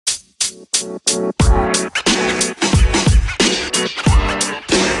Hey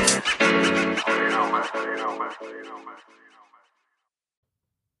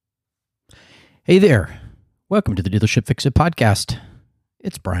there. Welcome to the Dealership Fix It podcast.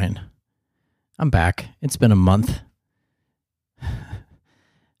 It's Brian. I'm back. It's been a month.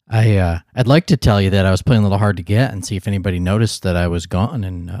 I'd like to tell you that I was playing a little hard to get and see if anybody noticed that I was gone,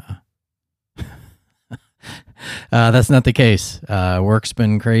 and that's not the case. Work's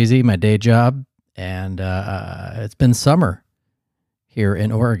been crazy, my day job, and it's been summer here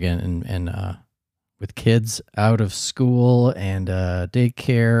in Oregon, and with kids out of school and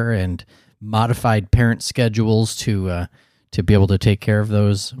daycare and modified parent schedules to be able to take care of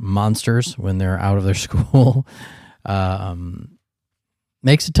those monsters when they're out of their school.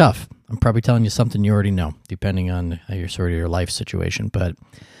 Makes it tough. I'm probably telling you something you already know, depending on your life situation. But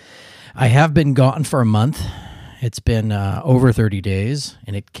I have been gone for a month. It's been over 30 days,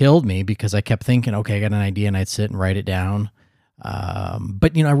 and it killed me because I kept thinking, okay, I got an idea, and I'd sit and write it down.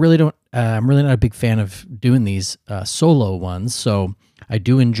 But I really don't. I'm really not a big fan of doing these solo ones. So I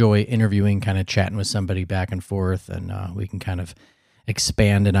do enjoy interviewing, kind of chatting with somebody back and forth, and we can kind of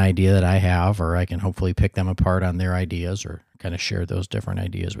expand an idea that I have, or I can hopefully pick them apart on their ideas, or kind of share those different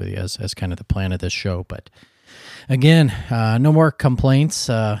ideas with you as kind of the plan of this show. But again, no more complaints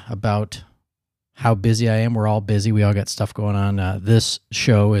about how busy I am. We're all busy. We all got stuff going on. This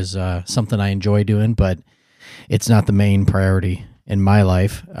show is something I enjoy doing, but it's not the main priority in my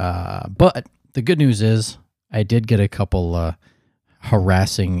life. But the good news is I did get a couple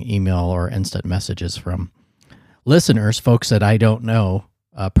harassing email or instant messages from listeners, folks that I don't know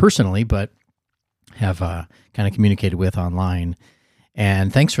personally, but have kind of communicated with online.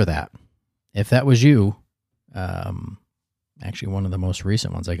 And thanks for that. If that was you, actually one of the most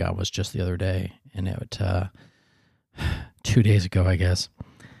recent ones I got was just the other day, and it 2 days ago, I guess.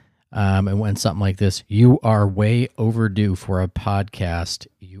 It went something like this: "You are way overdue for a podcast.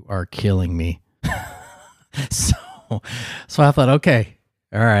 You are killing me." So I thought, okay,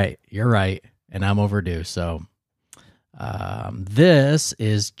 all right, you're right, and I'm overdue. So this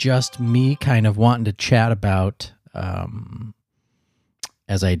is just me kind of wanting to chat about,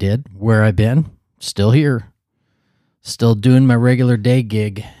 as I did, where I've been, still here, still doing my regular day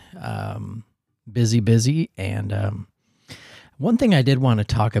gig, busy, and one thing I did want to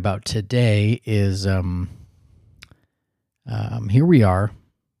talk about today is here we are,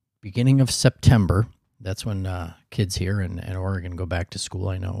 beginning of September. That's when kids here in Oregon go back to school.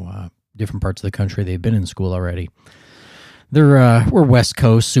 I know different parts of the country, they've been in school already. We're West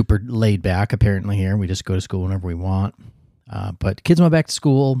Coast, super laid back apparently here. We just go to school whenever we want. But kids went back to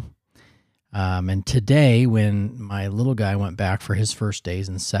school. And today, when my little guy went back for his first days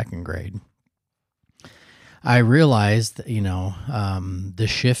in second grade, I realized, the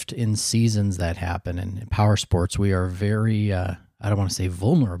shift in seasons that happen. And in power sports, we are very, I don't want to say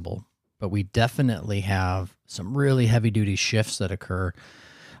vulnerable, but we definitely have some really heavy-duty shifts that occur,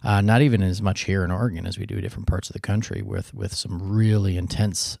 not even as much here in Oregon as we do different parts of the country, with some really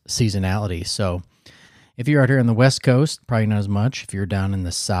intense seasonality. So if you're out here on the West Coast, probably not as much. If you're down in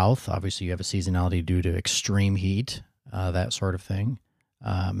the South, obviously you have a seasonality due to extreme heat, that sort of thing,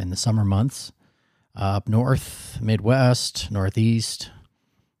 in the summer months. Up north, Midwest, Northeast,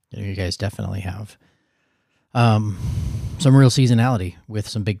 you guys definitely have some real seasonality with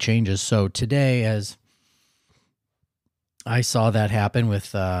some big changes. So today, as I saw that happen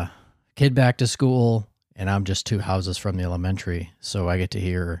with kid back to school, and I'm just 2 houses from the elementary, so I get to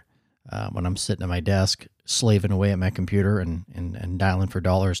hear when I'm sitting at my desk, slaving away at my computer and dialing for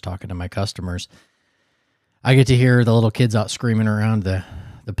dollars, talking to my customers, I get to hear the little kids out screaming around the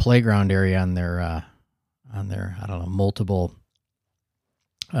playground area on their I don't know, multiple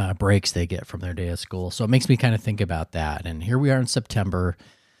breaks they get from their day of school. So it makes me kind of think about that. And here we are in September.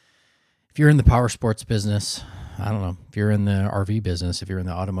 If you're in the power sports business, I don't know, if you're in the RV business, if you're in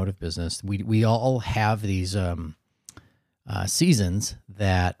the automotive business, we all have these seasons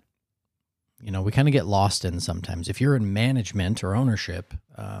that, we kind of get lost in sometimes. If you're in management or ownership,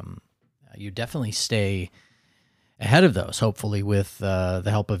 you definitely stay ahead of those, hopefully with the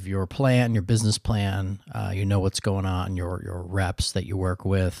help of your plan, your business plan. You know what's going on, your reps that you work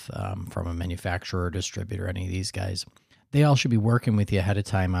with, from a manufacturer, distributor, any of these guys. They all should be working with you ahead of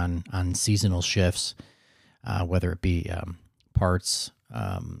time on seasonal shifts, whether it be parts,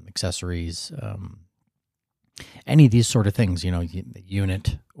 accessories, any of these sort of things,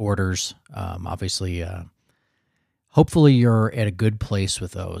 unit orders. Obviously, hopefully you're at a good place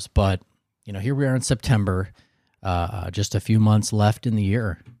with those. But, here we are in September. Just a few months left in the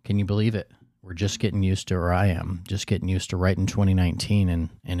year. Can you believe it? We're just getting used to, or I am just getting used to right in 2019,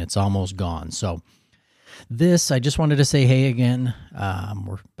 and it's almost gone. So I just wanted to say hey again.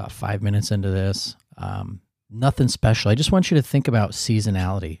 We're about 5 minutes into this. Nothing special. I just want you to think about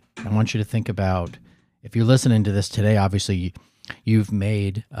seasonality. I want you to think about, if you're listening to this today, obviously you've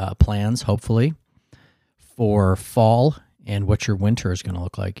made plans, hopefully, for fall and what your winter is going to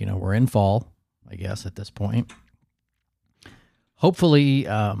look like. We're in fall, I guess, at this point. Hopefully,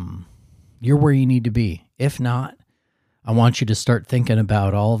 you're where you need to be. If not, I want you to start thinking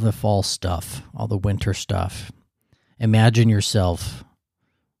about all the fall stuff, all the winter stuff. Imagine yourself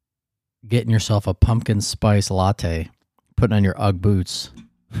getting yourself a pumpkin spice latte, putting on your Ugg boots.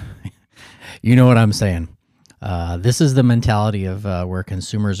 You know what I'm saying? This is the mentality of where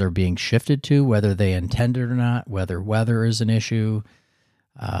consumers are being shifted to, whether they intend it or not, whether weather is an issue,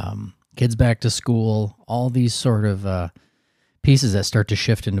 kids back to school, all these sort of pieces that start to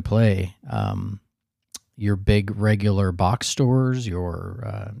shift into play. Your big regular box stores,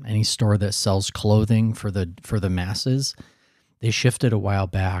 your any store that sells clothing for the masses, they shifted a while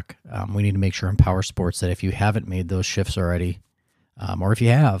back. We need to make sure in power sports that if you haven't made those shifts already, or if you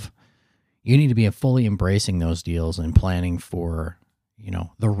have, you need to be fully embracing those deals and planning for,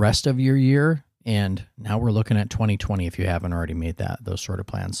 the rest of your year. And now we're looking at 2020 if you haven't already made those sort of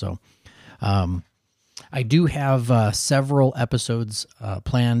plans. So I do have several episodes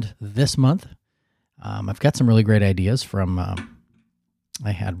planned this month. I've got some really great ideas from,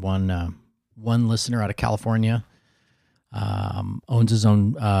 I had one listener out of California, owns his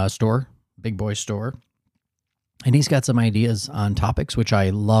own store, big boy store. And he's got some ideas on topics, which I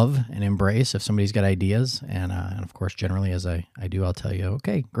love and embrace if somebody's got ideas. And of course, generally, as I do, I'll tell you,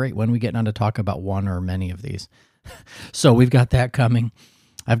 okay, great. When we get on to talk about one or many of these. So we've got that coming.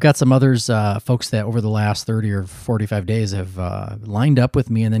 I've got some others, folks that over the last 30 or 45 days have lined up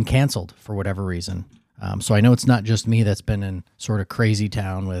with me and then canceled for whatever reason. So I know it's not just me that's been in sort of crazy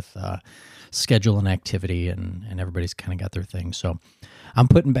town with schedule and activity, and everybody's kind of got their thing. So I'm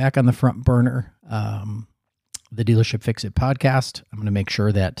putting back on the front burner the Dealership Fix It podcast. I'm going to make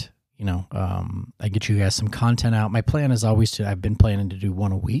sure that, I get you guys some content out. My plan is always I've been planning to do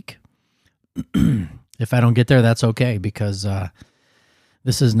one a week. If I don't get there, that's okay, because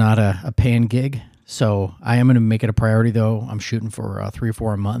this is not a paying gig. So I am going to make it a priority, though. I'm shooting for 3 or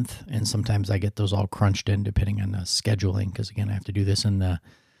 4 a month, and sometimes I get those all crunched in depending on the scheduling, because, again, I have to do this in the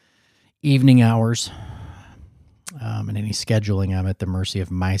evening hours. And any scheduling, I'm at the mercy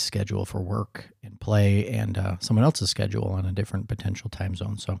of my schedule for work and play and someone else's schedule on a different potential time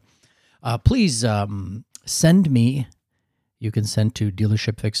zone. So please send me. You can send to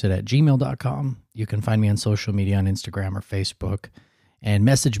dealershipfixit@gmail.com. You can find me on social media on Instagram or Facebook and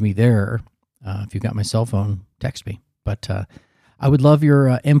message me there. If you've got my cell phone, text me. But I would love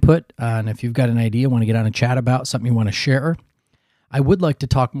your input. And if you've got an idea, want to get on a chat about, something you want to share. I would like to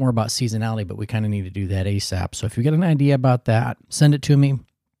talk more about seasonality, but we kind of need to do that ASAP. So if you get an idea about that, send it to me.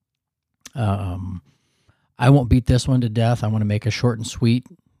 I won't beat this one to death. I want to make it short and sweet.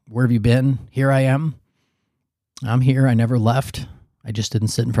 Where have you been? Here I am. I'm here. I never left. I just didn't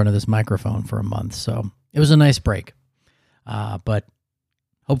sit in front of this microphone for a month. So it was a nice break. But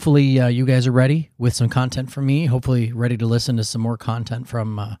hopefully you guys are ready with some content from me. Hopefully ready to listen to some more content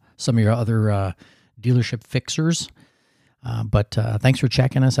from some of your other dealership fixers. But thanks for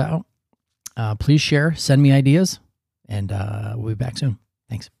checking us out. Please share, send me ideas, and we'll be back soon.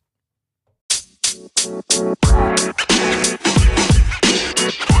 Thanks.